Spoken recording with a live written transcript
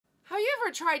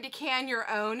ever tried to can your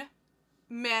own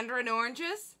Mandarin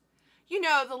oranges? You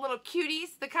know, the little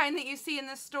cuties, the kind that you see in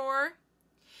the store.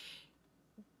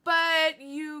 But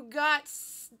you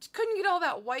couldn't get all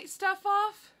that white stuff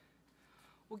off?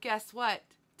 Well, guess what?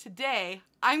 Today,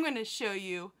 I'm going to show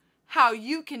you how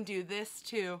you can do this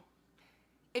too.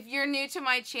 If you're new to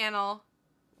my channel,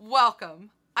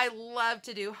 welcome. I love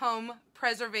to do home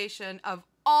preservation of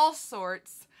all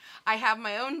sorts. I have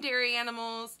my own dairy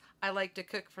animals. I like to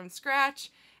cook from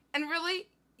scratch. And really,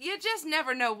 you just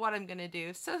never know what I'm going to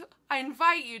do. So I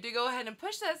invite you to go ahead and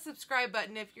push that subscribe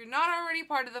button if you're not already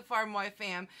part of the Farm Wife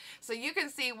fam, so you can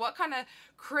see what kind of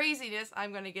craziness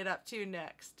I'm going to get up to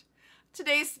next.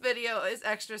 Today's video is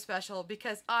extra special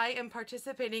because I am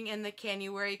participating in the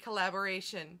Canuary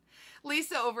collaboration.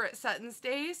 Leisa over at Sutton's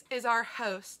Days is our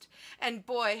host, and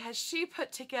boy, has she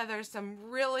put together some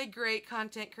really great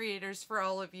content creators for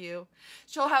all of you.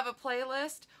 She'll have a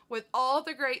playlist with all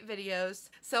the great videos,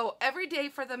 so every day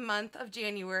for the month of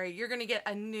January, you're going to get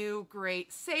a new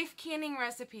great safe canning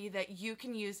recipe that you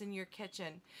can use in your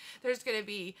kitchen. There's going to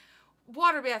be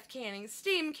water bath canning,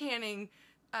 steam canning,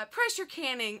 pressure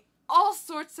canning, all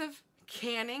sorts of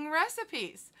canning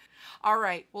recipes. All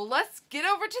right, well, let's get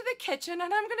over to the kitchen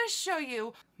and I'm going to show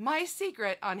you my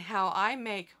secret on how I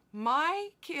make my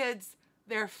kids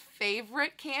their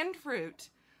favorite canned fruit,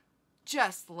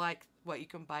 just like what you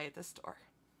can buy at the store.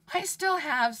 I still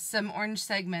have some orange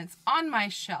segments on my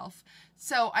shelf,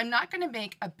 so I'm not going to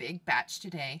make a big batch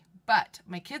today, but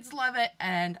my kids love it,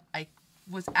 and I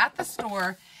was at the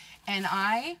store and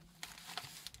I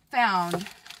found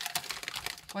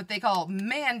what they call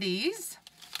Mandies,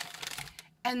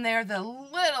 and they're the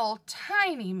little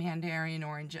tiny Mandarin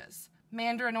oranges.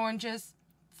 Mandarin oranges,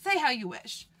 say how you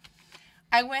wish.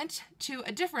 I went to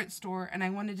a different store and I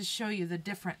wanted to show you the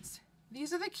difference.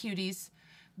 These are the cuties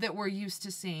that we're used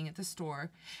to seeing at the store,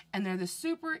 and they're the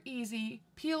super easy,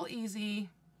 peel easy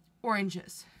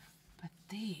oranges. But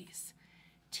these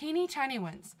teeny tiny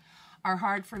ones are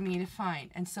hard for me to find,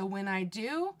 and so when I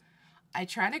do, I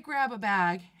try to grab a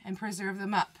bag and preserve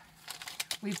them up.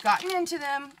 We've gotten into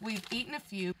them, we've eaten a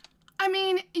few. I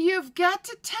mean, you've got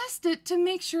to test it to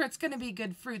make sure it's going to be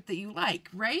good fruit that you like,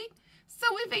 right? So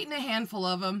we've eaten a handful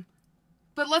of them,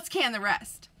 but let's can the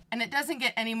rest. And it doesn't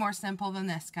get any more simple than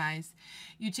this, guys.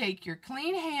 You take your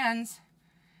clean hands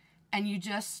and you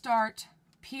just start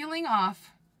peeling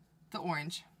off the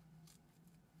orange.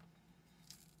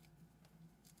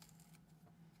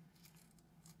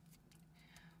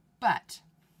 But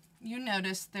you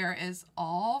notice there is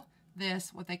all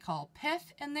this, what they call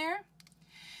pith in there.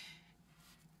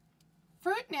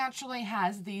 Fruit naturally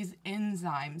has these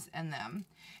enzymes in them,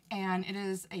 and it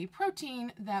is a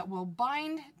protein that will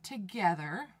bind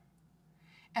together,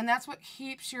 and that's what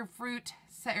keeps your fruit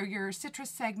or your citrus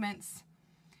segments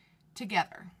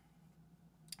together.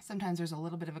 Sometimes there's a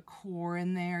little bit of a core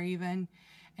in there even,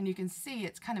 and you can see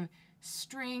it's kind of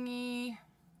stringy.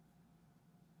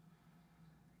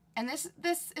 And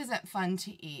this isn't fun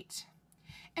to eat.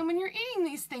 And when you're eating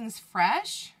these things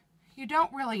fresh, you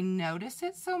don't really notice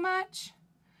it so much.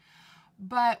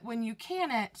 But when you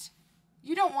can it,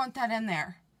 you don't want that in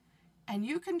there. And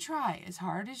you can try as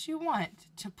hard as you want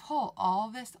to pull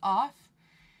all this off.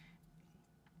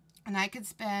 And I could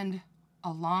spend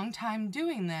a long time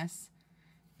doing this,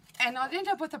 and I'll end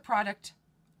up with a product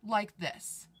like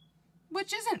this,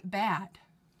 which isn't bad.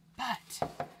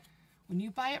 But when you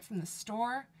buy it from the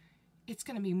store, it's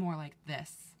going to be more like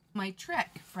this. My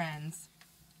trick, friends,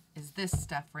 is this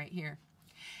stuff right here.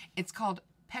 It's called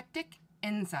pectic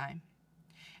enzyme.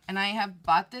 And I have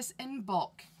bought this in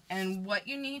bulk. And what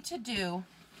you need to do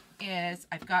is,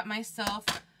 I've got myself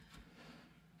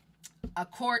a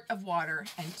quart of water.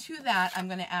 And to that, I'm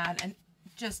going to add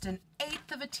just an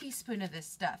 1/8 of a teaspoon of this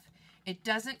stuff. It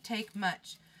doesn't take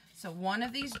much. So one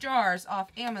of these jars off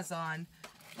Amazon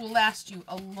will last you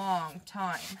a long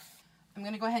time. I'm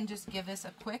going to go ahead and just give this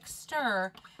a quick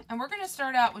stir, and we're going to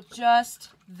start out with just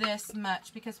this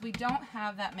much because we don't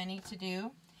have that many to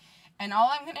do. And all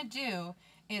I'm going to do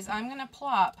is I'm going to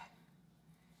plop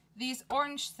these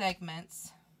orange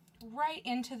segments right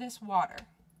into this water.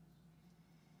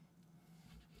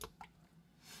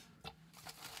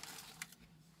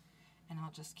 And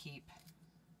I'll just keep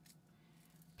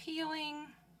peeling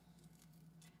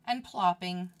and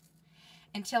plopping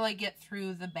until I get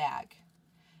through the bag.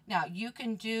 Now, you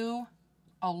can do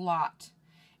a lot.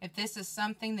 If this is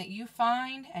something that you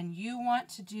find and you want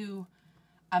to do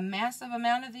a massive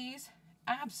amount of these,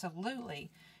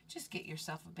 absolutely. Just get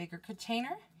yourself a bigger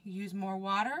container, use more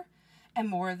water, and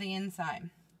more of the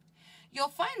enzyme. You'll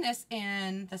find this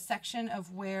in the section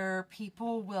of where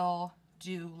people will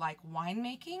do like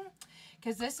winemaking,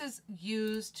 because this is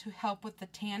used to help with the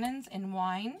tannins in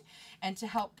wine and to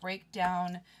help break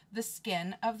down the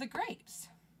skin of the grapes.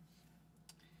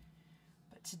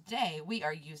 But today we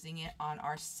are using it on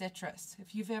our citrus.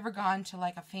 If you've ever gone to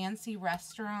like a fancy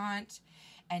restaurant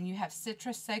and you have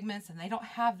citrus segments and they don't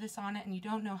have this on it and you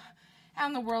don't know how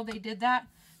in the world they did that,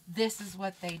 this is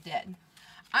what they did.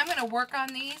 I'm going to work on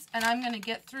these and I'm going to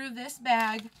get through this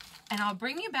bag and I'll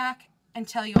bring you back and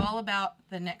tell you all about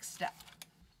the next step.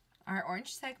 Our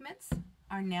orange segments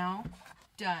are now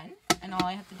done and all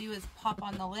I have to do is pop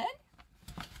on the lid,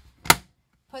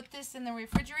 put this in the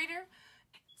refrigerator.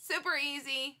 Super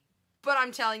easy, but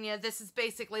I'm telling you, this is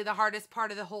basically the hardest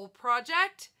part of the whole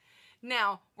project.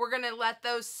 Now, we're going to let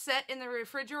those sit in the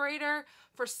refrigerator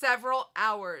for several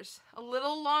hours. A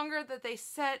little longer that they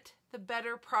sit, the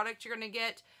better product you're going to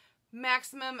get.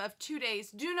 Maximum of 2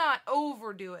 days. Do not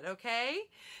overdo it, okay?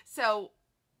 So,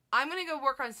 I'm going to go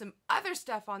work on some other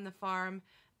stuff on the farm,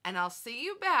 and I'll see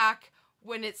you back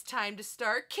when it's time to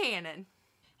start canning.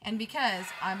 And because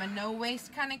I'm a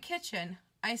no-waste kind of kitchen,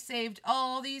 I saved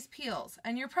all these peels.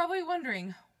 And you're probably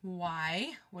wondering,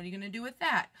 why? What are you going to do with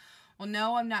that? Well,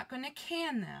 no, I'm not going to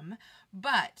can them,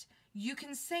 but you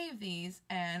can save these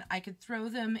and I could throw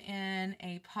them in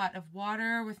a pot of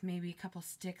water with maybe a couple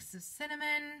sticks of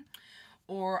cinnamon,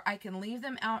 or I can leave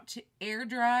them out to air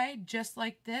dry just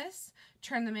like this,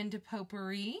 turn them into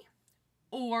potpourri,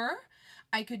 or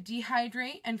I could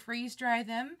dehydrate and freeze dry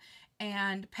them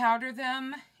and powder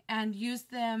them and use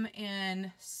them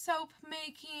in soap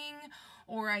making,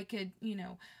 or I could, you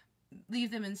know,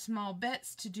 leave them in small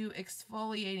bits to do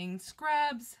exfoliating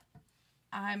scrubs.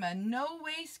 I'm a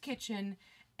no-waste kitchen,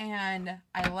 and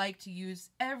I like to use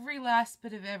every last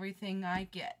bit of everything I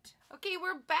get. Okay,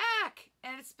 we're back,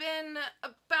 and it's been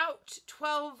about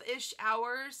 12-ish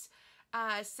hours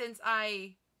since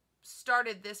I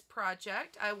started this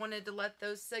project. I wanted to let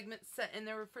those segments sit in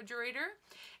the refrigerator,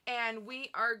 and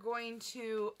we are going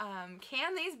to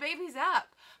can these babies up.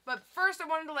 But first I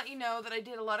wanted to let you know that I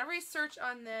did a lot of research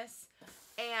on this,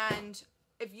 and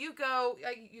if you go,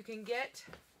 you can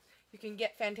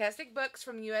get fantastic books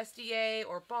from USDA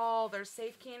or Ball. There's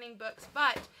safe canning books,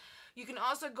 but you can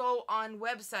also go on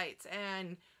websites.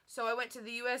 And so I went to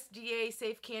the USDA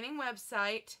safe canning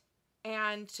website,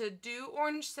 and to do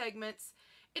orange segments,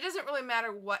 it doesn't really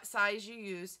matter what size you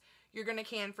use. You're going to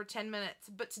can for 10 minutes.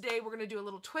 But today we're going to do a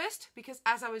little twist, because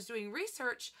as I was doing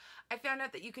research, I found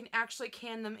out that you can actually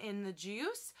can them in the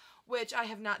juice, which I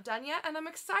have not done yet. And I'm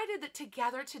excited that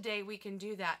together today we can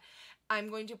do that. I'm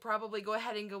going to probably go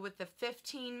ahead and go with the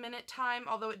 15-minute time,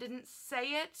 although it didn't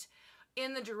say it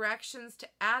in the directions to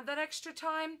add that extra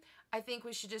time. I think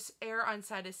we should just err on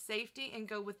side of safety and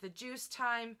go with the juice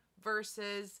time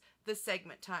versus the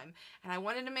segment time. And I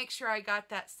wanted to make sure I got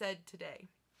that said today.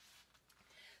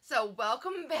 So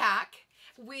welcome back.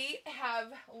 We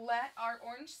have let our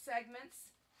orange segments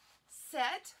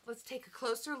set. Let's take a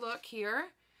closer look here.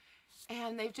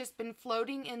 And they've just been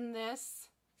floating in this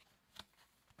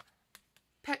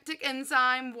pectic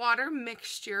enzyme water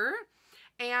mixture.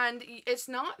 And it's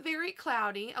not very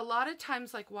cloudy. A lot of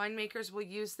times, like, winemakers will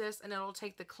use this and it'll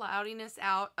take the cloudiness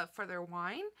out for their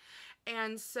wine.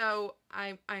 And so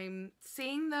I'm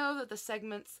seeing, though, that the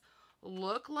segments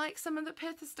look like some of the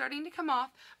pith is starting to come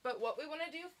off. But what we want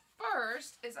to do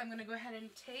first is I'm going to go ahead and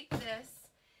take this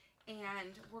and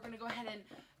we're going to go ahead and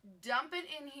dump it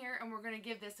in here, and we're going to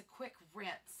give this a quick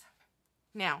rinse.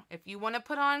 Now, if you want to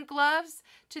put on gloves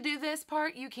to do this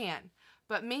part, you can.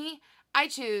 But me, I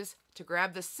choose to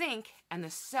grab the sink and the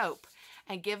soap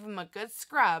and give them a good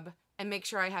scrub and make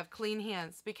sure I have clean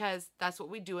hands, because that's what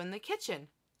we do in the kitchen.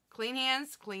 Clean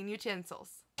hands, clean utensils.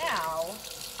 Now,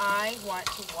 I want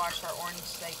to wash our orange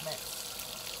segments.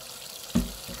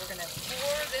 So we're going to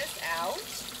pour this out.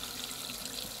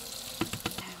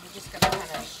 And we're just going to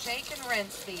kind of shake and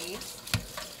rinse these.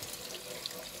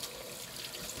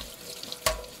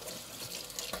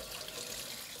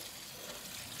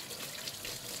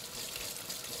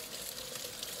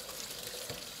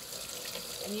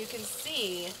 And you can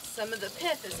see some of the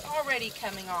pith is already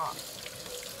coming off.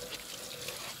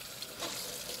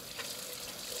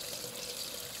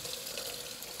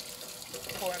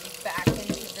 Pour them back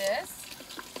into this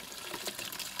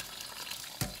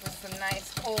with some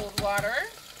nice cold water.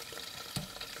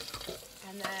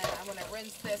 And then I'm going to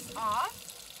rinse this off.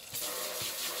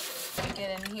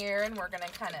 Get in here and we're going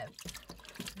to kind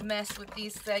of mess with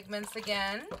these segments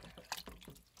again.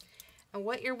 And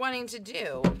what you're wanting to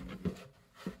do,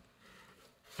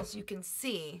 as you can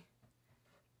see,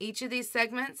 each of these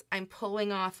segments, I'm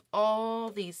pulling off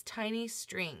all these tiny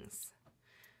strings.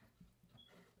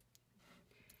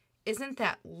 Isn't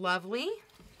that lovely?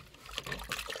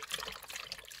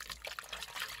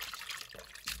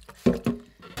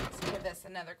 Let's give this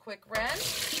another quick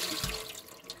rinse.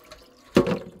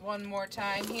 One more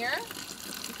time here.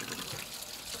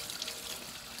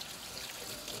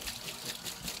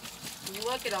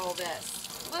 Look at all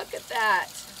this. Look at that.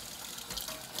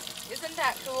 Isn't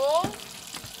that cool?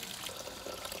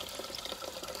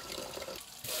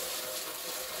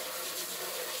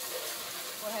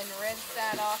 Go ahead and rinse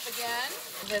that off again.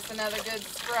 Give this another good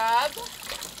scrub.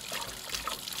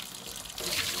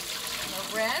 A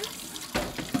rinse.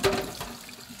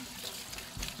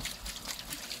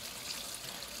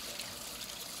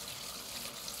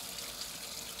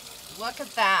 Look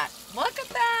at that. Look at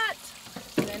that.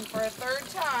 And then for a third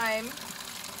time,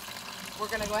 we're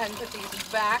going to go ahead and put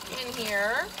these back in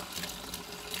here.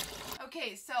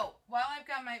 Okay, so while I've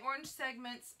got my orange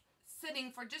segments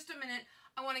sitting for just a minute,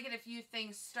 I want to get a few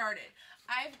things started.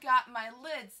 I've got my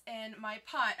lids in my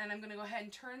pot, and I'm going to go ahead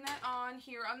and turn that on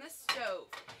here on the stove.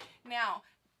 Now,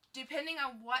 depending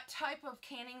on what type of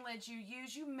canning lid you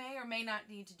use, you may or may not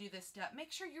need to do this step.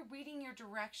 Make sure you're reading your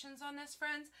directions on this,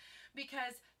 friends,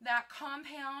 because that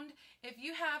compound, if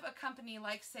you have a company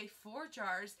like, say, 4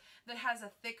 Jars that has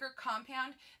a thicker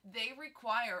compound, they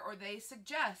require or they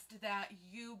suggest that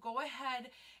you go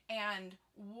ahead and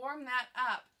warm that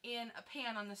up in a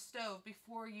pan on the stove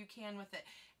before you can with it.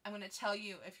 I'm going to tell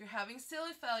you, if you're having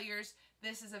silly failures,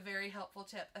 this is a very helpful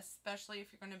tip, especially if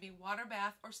you're going to be water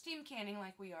bath or steam canning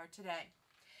like we are today.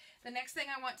 The next thing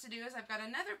I want to do is I've got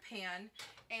another pan,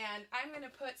 and I'm going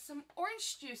to put some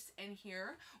orange juice in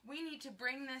here. We need to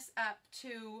bring this up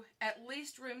to at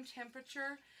least room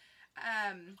temperature.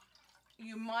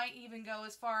 You might even go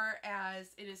as far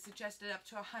as it is suggested up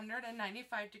to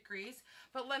 195 degrees.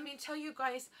 But let me tell you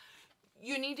guys,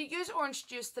 you need to use orange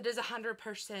juice that is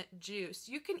 100% juice.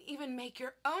 You can even make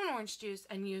your own orange juice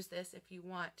and use this if you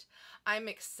want. I'm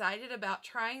excited about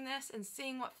trying this and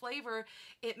seeing what flavor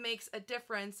it makes a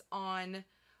difference on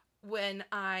when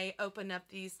I open up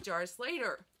these jars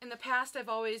later. In the past, I've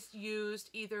always used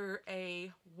either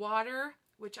a water,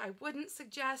 which I wouldn't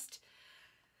suggest.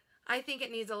 I think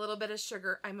it needs a little bit of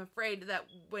sugar. I'm afraid that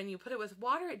when you put it with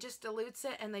water, it just dilutes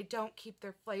it and they don't keep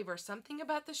their flavor. Something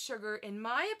about the sugar, in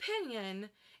my opinion,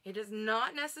 it is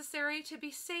not necessary to be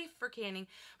safe for canning,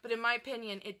 but in my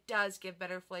opinion, it does give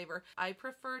better flavor. I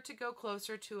prefer to go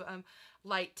closer to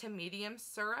light to medium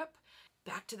syrup.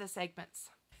 Back to the segments.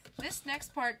 This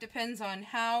next part depends on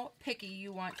how picky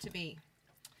you want to be.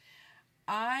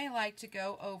 I like to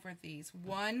go over these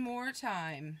one more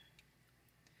time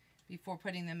before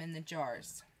putting them in the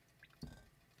jars.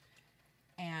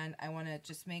 And I want to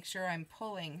just make sure I'm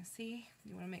pulling. See,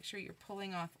 you want to make sure you're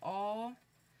pulling off all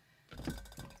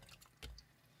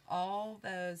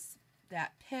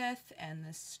that pith and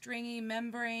the stringy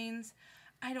membranes.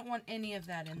 I don't want any of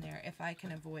that in there if I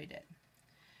can avoid it.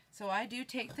 So I do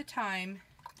take the time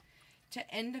to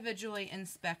individually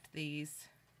inspect these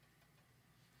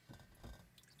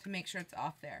to make sure it's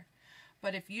off there.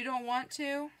 But if you don't want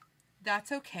to,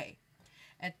 that's okay.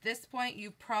 At this point,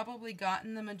 you've probably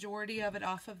gotten the majority of it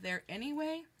off of there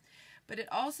anyway, but it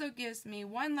also gives me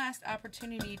one last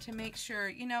opportunity to make sure,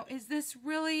 you know, is this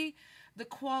really the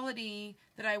quality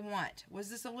that I want?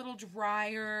 Was this a little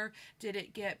drier? Did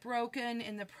it get broken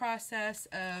in the process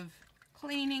of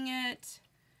cleaning it?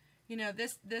 You know,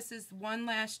 this is one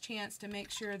last chance to make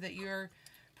sure that you're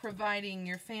providing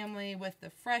your family with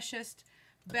the freshest,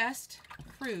 best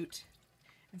fruit.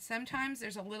 And sometimes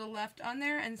there's a little left on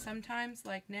there, and sometimes,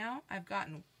 like now, I've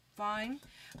gotten fine.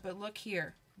 But look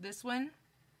here, this one,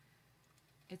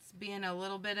 it's being a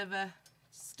little bit of a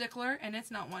stickler, and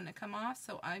it's not wanting to come off,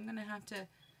 so I'm going to have to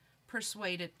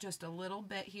persuade it just a little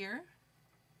bit here.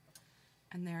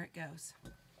 And there it goes.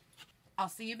 I'll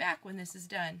see you back when this is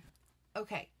done.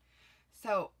 Okay,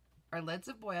 so our lids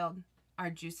have boiled. Our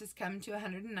juice has come to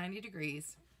 190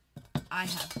 degrees. I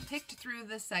have picked through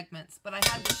the segments, but I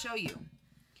had to show you.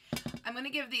 I'm going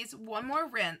to give these one more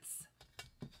rinse.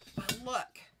 But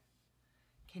look,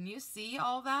 can you see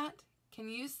all that? Can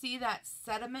you see that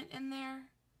sediment in there?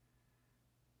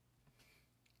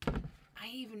 I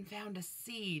even found a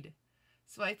seed.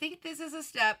 So I think this is a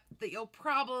step that you'll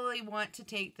probably want to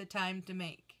take the time to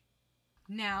make.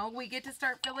 Now we get to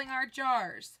start filling our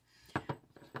jars.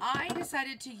 I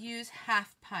decided to use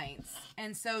half pints.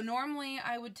 And so normally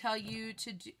I would tell you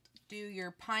to do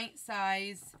your pint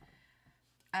size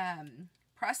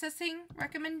processing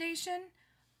recommendation,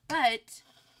 but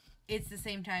it's the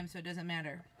same time, so it doesn't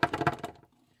matter.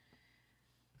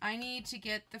 I need to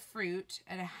get the fruit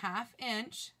at a 1/2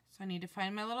 inch, so I need to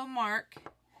find my little mark,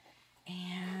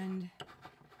 and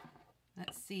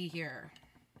Let's see here.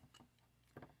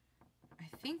 I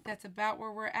think that's about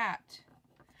where we're at.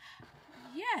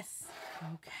 Yes.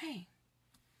 Okay.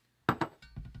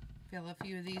 Fill a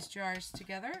few of these jars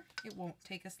together. It won't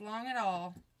take us long at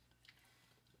all.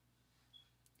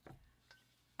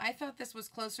 I thought this was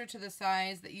closer to the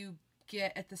size that you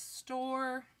get at the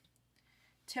store,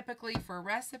 typically for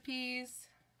recipes.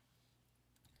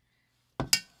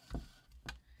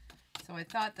 So I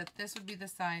thought that this would be the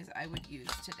size I would use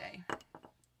today.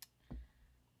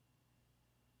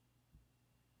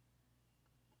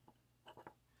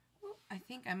 Ooh, I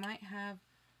think I might have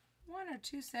 1 or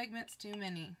 2 segments too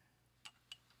many.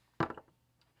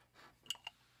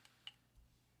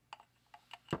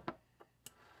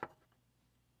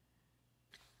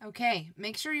 Okay,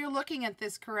 make sure you're looking at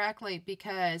this correctly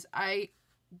because I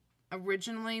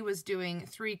originally was doing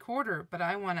 3/4, but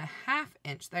I want a 1/2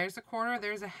 inch. There's a 1/4,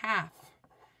 there's a 1/2.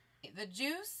 The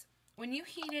juice, when you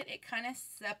heat it, it kind of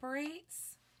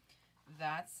separates.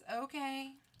 That's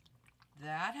okay.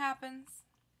 That happens.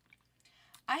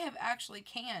 I have actually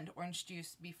canned orange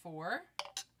juice before.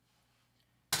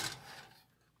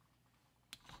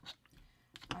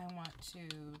 I want to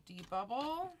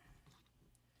debubble.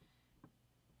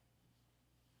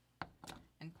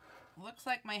 And looks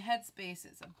like my headspace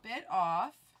is a bit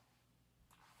off.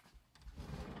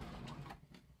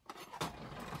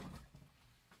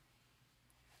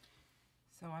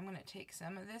 So I'm going to take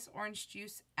some of this orange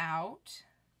juice out.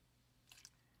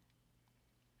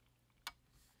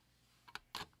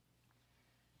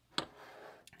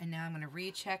 And now I'm going to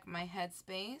recheck my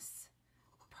headspace.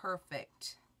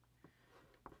 Perfect.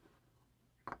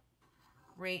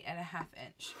 Right at a 1/2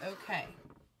 inch. Okay.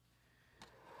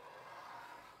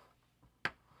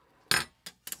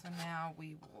 So now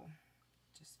we will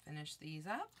just finish these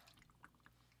up.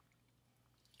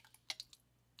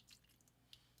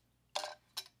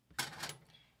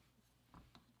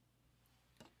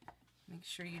 Make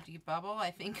sure you debubble.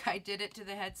 I think I did it to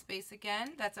the headspace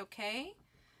again. That's okay.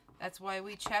 That's why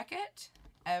we check it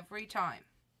every time.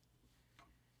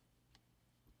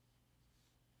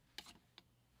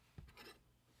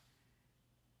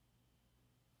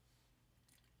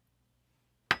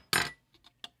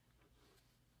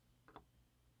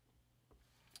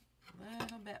 A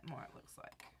little bit more, it looks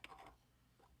like.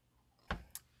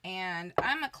 And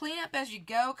I'm a clean up as you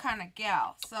go kind of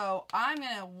gal. So I'm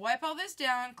going to wipe all this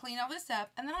down, clean all this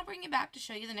up, and then I'll bring you back to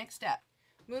show you the next step.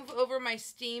 Move over my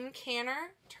steam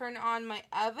canner, turn on my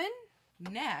oven.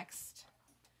 Next,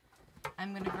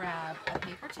 I'm going to grab a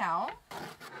paper towel,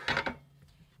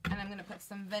 and I'm going to put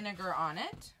some vinegar on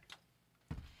it,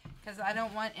 because I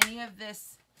don't want any of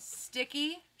this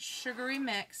sticky, sugary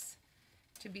mix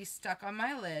to be stuck on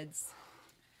my lids.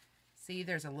 See,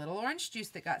 there's a little orange juice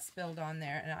that got spilled on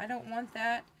there, and I don't want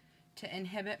that to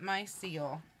inhibit my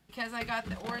seal. Because I got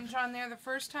the orange on there the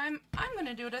first time, I'm going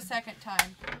to do it a second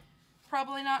time.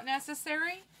 Probably not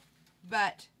necessary,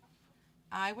 but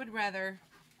I would rather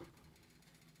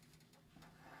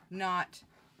not.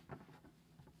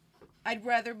 I'd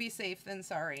rather be safe than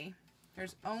sorry.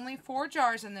 There's only 4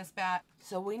 jars in this batch,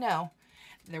 so we know.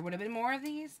 There would have been more of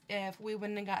these if we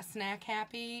wouldn't have got snack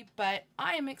happy, but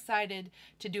I am excited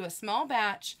to do a small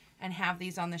batch and have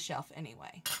these on the shelf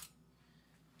anyway.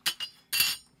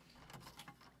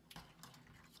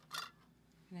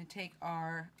 I'm going to take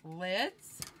our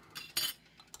lids,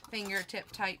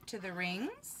 fingertip tight to the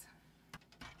rings.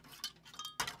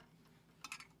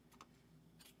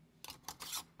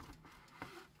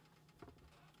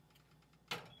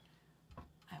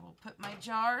 Put my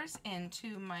jars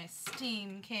into my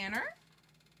steam canner.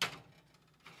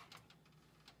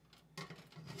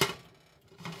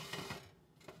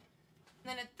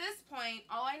 Then at this point,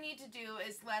 all I need to do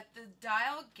is let the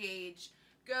dial gauge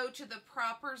go to the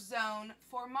proper zone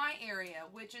for my area,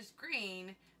 which is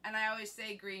green, and I always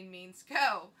say green means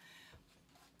go.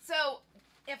 So,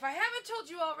 if I haven't told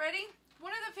you already,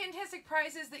 one of the fantastic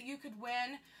prizes that you could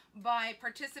win by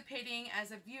participating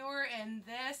as a viewer in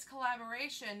this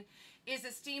collaboration is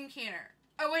a steam canner.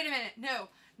 Oh, wait a minute. No,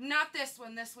 not this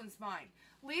one. This one's mine.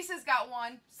 Lisa's got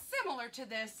one similar to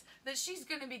this that she's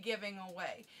going to be giving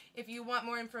away. If you want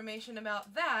more information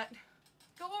about that,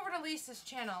 go over to Lisa's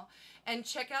channel and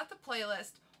check out the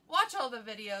playlist, watch all the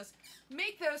videos,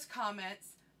 make those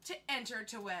comments to enter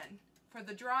to win for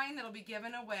the drawing that'll be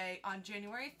given away on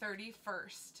January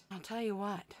 31st. I'll tell you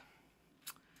what.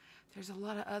 There's a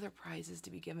lot of other prizes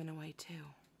to be given away too.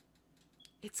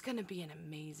 It's going to be an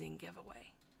amazing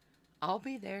giveaway. I'll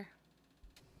be there.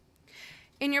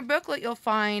 In your booklet, you'll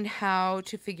find how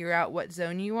to figure out what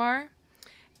zone you are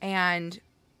and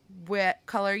what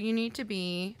color you need to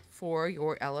be for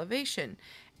your elevation.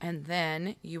 And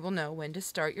then you will know when to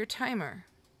start your timer.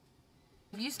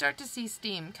 If you start to see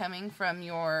steam coming from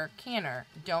your canner,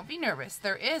 don't be nervous.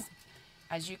 There is,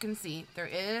 as you can see, there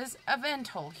is a vent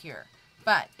hole here.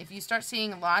 But if you start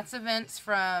seeing lots of vents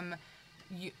from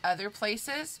other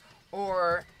places,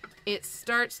 or it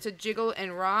starts to jiggle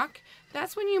and rock,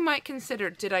 that's when you might consider,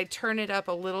 did I turn it up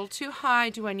a little too high?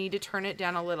 Do I need to turn it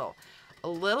down a little? A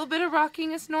little bit of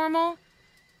rocking is normal,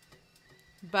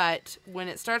 but when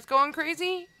it starts going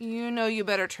crazy, you know you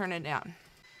better turn it down.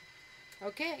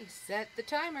 Okay, set the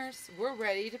timers. We're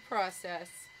ready to process.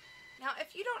 Now,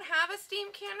 if you don't have a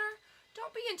steam canner,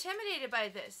 don't be intimidated by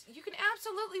this. You can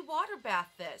absolutely water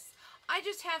bath this. I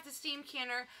just have the steam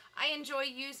canner. I enjoy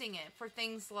using it for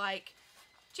things like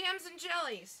jams and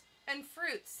jellies and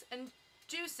fruits and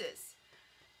juices.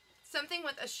 Something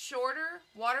with a shorter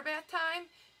water bath time,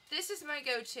 this is my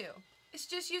go-to. It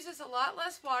just uses a lot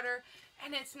less water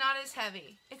and it's not as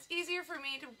heavy. It's easier for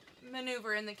me to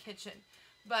maneuver in the kitchen.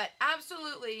 But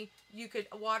absolutely, you could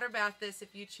water bath this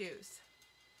if you choose.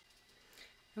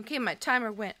 Okay, my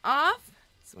timer went off.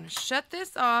 So I'm going to shut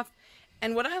this off.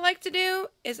 And what I like to do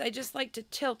is I just like to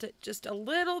tilt it just a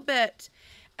little bit.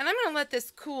 And I'm going to let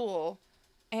this cool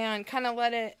and kind of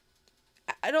let it,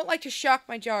 I don't like to shock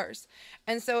my jars.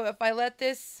 And so if I let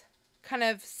this kind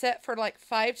of set for like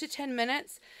 5 to 10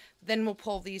 minutes, then we'll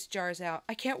pull these jars out.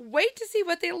 I can't wait to see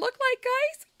what they look like,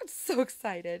 guys. I'm so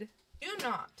excited. Do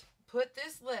not put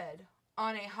this lid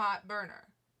on a hot burner,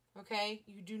 okay?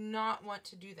 You do not want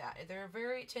to do that. They're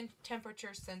very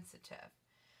temperature sensitive.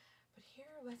 But here,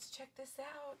 let's check this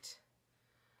out.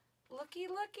 Looky,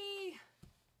 looky.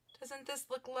 Doesn't this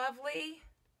look lovely?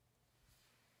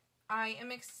 I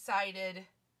am excited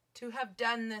to have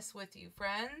done this with you,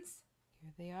 friends.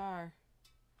 Here they are.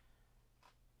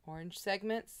 Orange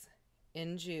segments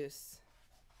in juice.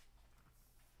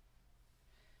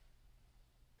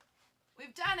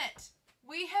 We've done it.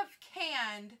 We have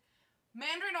canned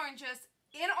Mandarin oranges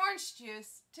in orange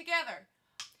juice together.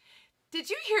 Did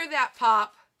you hear that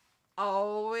pop?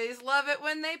 Always love it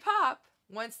when they pop.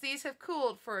 Once these have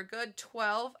cooled for a good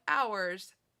 12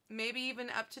 hours, maybe even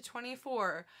up to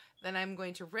 24, then I'm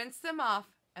going to rinse them off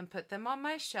and put them on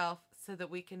my shelf so that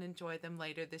we can enjoy them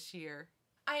later this year.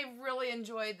 I really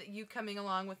enjoyed you coming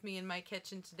along with me in my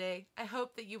kitchen today. I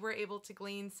hope that you were able to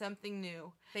glean something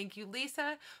new. Thank you,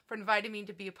 Leisa, for inviting me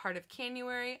to be a part of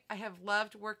Canuary. I have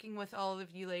loved working with all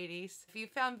of you ladies. If you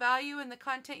found value in the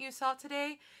content you saw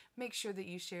today, make sure that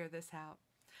you share this out.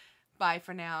 Bye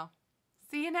for now.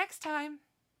 See you next time.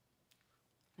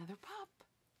 Another pop.